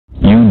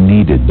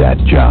needed that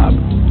job,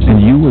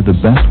 and you were the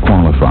best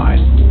qualified.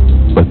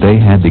 But they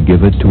had to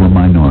give it to a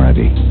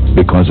minority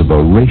because of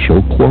a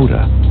racial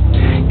quota.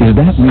 Is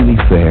that really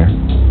fair?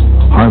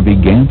 Harvey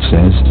Gantt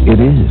says it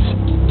is.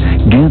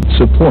 Gantt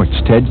supports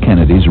Ted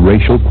Kennedy's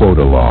racial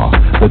quota law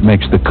that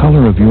makes the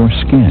color of your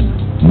skin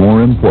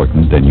more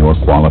important than your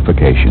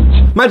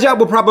qualifications. My job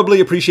will probably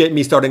appreciate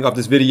me starting off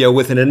this video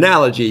with an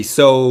analogy.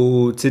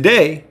 So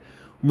today,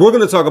 we're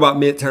going to talk about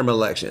midterm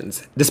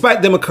elections,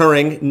 despite them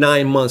occurring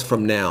 9 months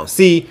from now.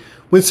 See,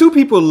 when two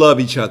people love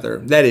each other,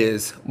 that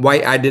is,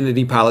 white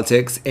identity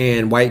politics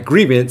and white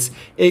grievance,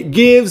 it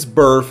gives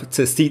birth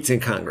to seats in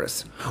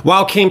Congress.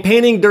 While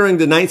campaigning during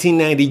the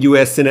 1990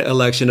 U.S. Senate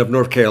election of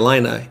North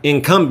Carolina,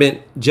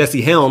 incumbent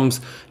Jesse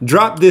Helms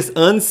dropped this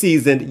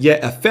unseasoned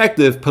yet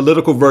effective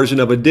political version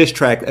of a diss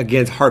track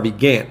against Harvey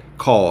Gantt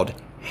called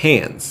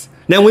Hands.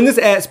 Now, when this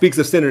ad speaks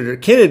of Senator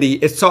Kennedy,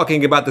 it's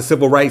talking about the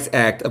Civil Rights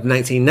Act of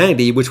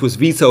 1990, which was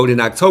vetoed in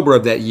October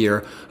of that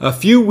year, a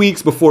few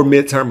weeks before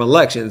midterm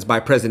elections by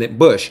President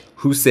Bush,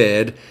 who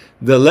said,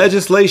 "The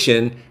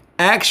legislation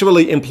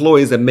actually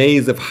employs a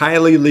maze of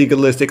highly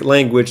legalistic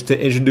language to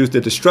introduce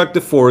the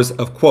destructive force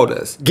of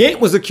quotas." Gantt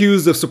was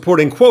accused of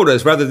supporting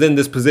quotas rather than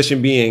this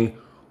position being,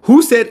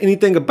 who said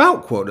anything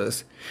about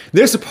quotas?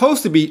 They're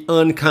supposed to be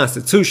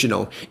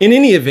unconstitutional. In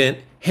any event,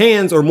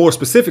 Hands, or more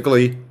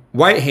specifically,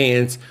 white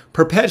hands,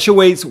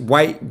 perpetuates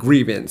white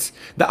grievance,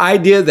 the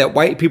idea that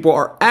white people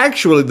are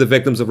actually the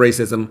victims of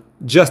racism,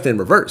 just in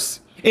reverse.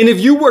 And if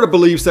you were to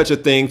believe such a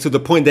thing to the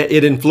point that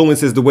it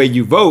influences the way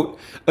you vote,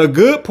 a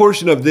good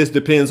portion of this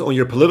depends on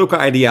your political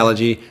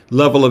ideology,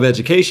 level of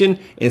education,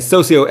 and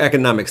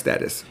socioeconomic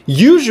status.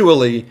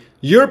 Usually,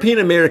 European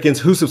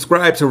Americans who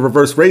subscribe to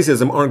reverse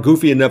racism aren't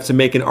goofy enough to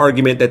make an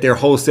argument that they're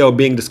wholesale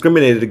being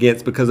discriminated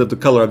against because of the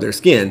color of their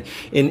skin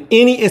in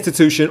any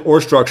institution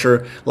or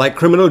structure like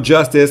criminal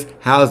justice,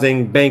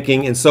 housing,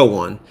 banking, and so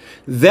on.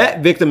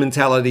 That victim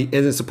mentality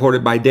isn't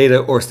supported by data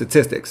or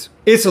statistics.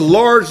 It's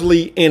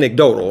largely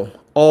anecdotal,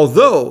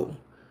 although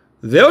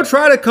they'll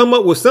try to come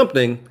up with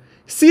something.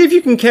 See if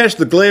you can catch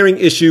the glaring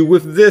issue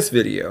with this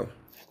video.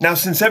 Now,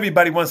 since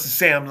everybody wants to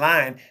say I'm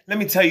lying, let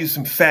me tell you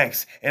some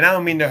facts. And I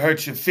don't mean to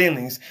hurt your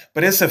feelings,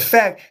 but it's a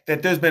fact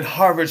that there's been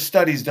Harvard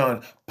studies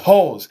done,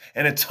 polls,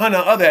 and a ton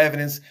of other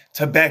evidence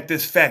to back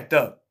this fact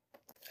up.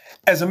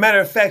 As a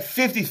matter of fact,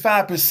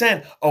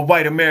 55% of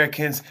white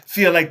Americans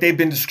feel like they've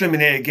been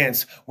discriminated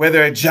against,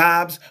 whether at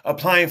jobs,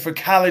 applying for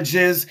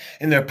colleges,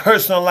 in their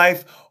personal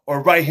life,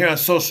 or right here on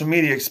social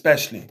media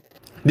especially.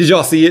 Did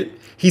y'all see it?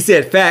 He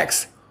said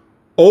facts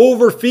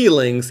over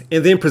feelings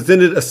and then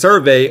presented a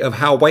survey of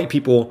how white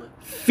people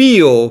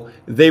feel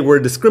they were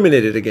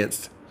discriminated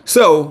against.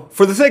 So,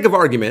 for the sake of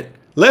argument,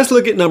 let's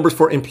look at numbers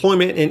for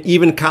employment and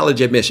even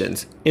college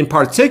admissions. In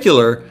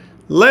particular,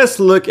 let's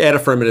look at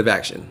affirmative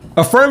action.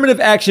 Affirmative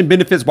action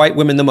benefits white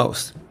women the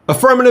most.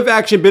 Affirmative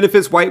action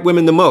benefits white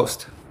women the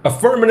most.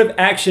 Affirmative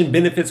action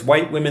benefits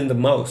white women the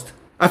most.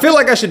 I feel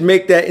like I should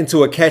make that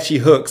into a catchy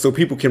hook so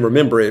people can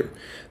remember it.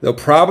 They'll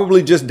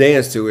probably just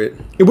dance to it.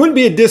 It wouldn't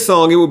be a diss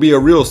song, it would be a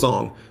real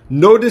song.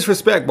 No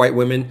disrespect, white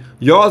women.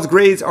 Y'all's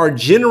grades are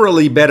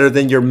generally better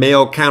than your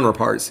male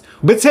counterparts.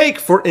 But take,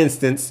 for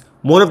instance,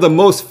 one of the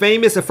most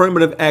famous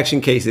affirmative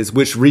action cases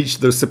which reached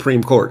the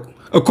Supreme Court.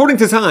 According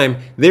to Time,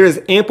 there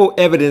is ample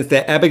evidence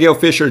that Abigail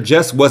Fisher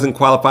just wasn't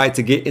qualified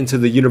to get into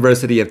the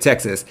University of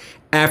Texas.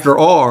 After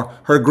all,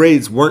 her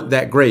grades weren't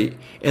that great.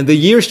 And the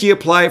year she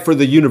applied for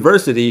the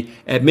university,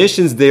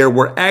 admissions there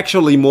were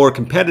actually more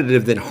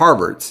competitive than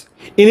Harvard's.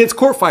 In its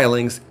court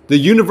filings, the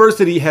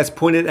university has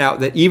pointed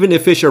out that even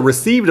if Fisher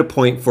received a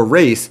point for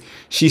race,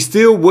 she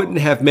still wouldn't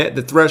have met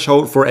the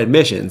threshold for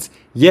admissions.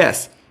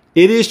 Yes,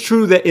 it is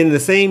true that in the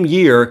same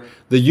year,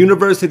 the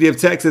University of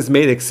Texas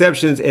made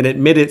exceptions and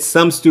admitted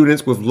some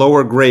students with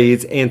lower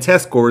grades and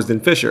test scores than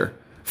Fisher.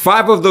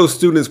 5 of those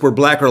students were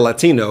black or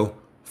Latino,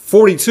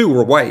 42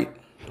 were white.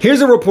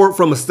 Here's a report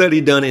from a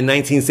study done in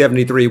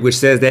 1973 which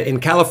says that in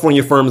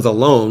California firms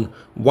alone,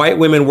 white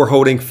women were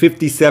holding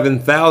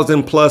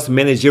 57,000 plus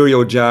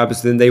managerial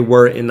jobs than they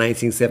were in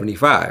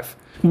 1975.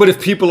 But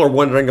if people are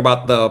wondering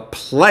about the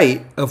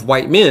plight of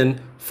white men,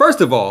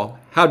 first of all,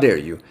 how dare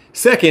you?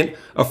 Second,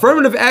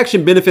 affirmative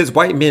action benefits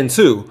white men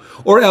too,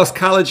 or else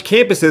college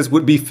campuses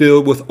would be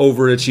filled with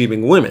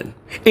overachieving women.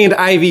 And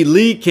Ivy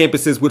League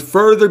campuses would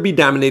further be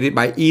dominated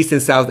by East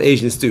and South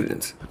Asian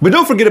students. But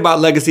don't forget about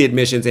legacy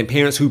admissions and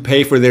parents who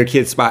pay for their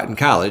kids' spot in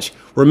college.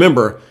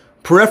 Remember,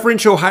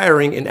 preferential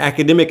hiring and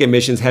academic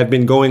admissions have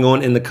been going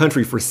on in the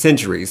country for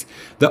centuries.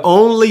 The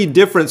only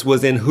difference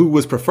was in who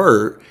was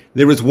preferred.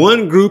 There was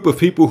one group of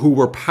people who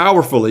were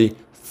powerfully,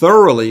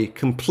 thoroughly,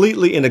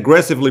 completely, and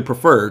aggressively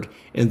preferred,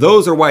 and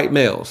those are white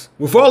males.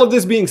 With all of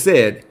this being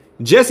said,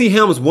 Jesse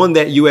Helms won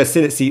that U.S.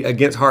 Senate seat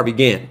against Harvey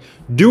Gantt,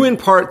 due in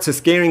part to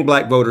scaring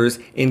black voters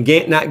and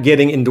Gantt not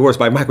getting endorsed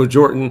by Michael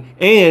Jordan,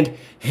 and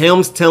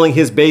Helms telling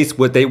his base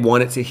what they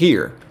wanted to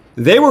hear.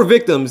 They were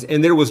victims,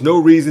 and there was no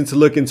reason to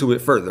look into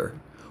it further.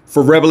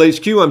 For Rebel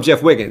HQ, I'm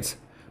Jeff Wiggins.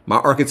 My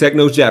architect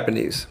knows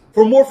Japanese.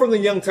 For more from the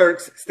Young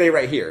Turks, stay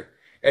right here.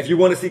 If you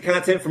want to see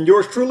content from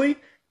yours truly,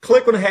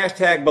 click on the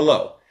hashtag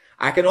below.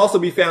 I can also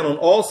be found on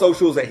all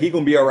socials at He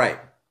Gonna Be Alright.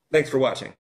 Thanks for watching.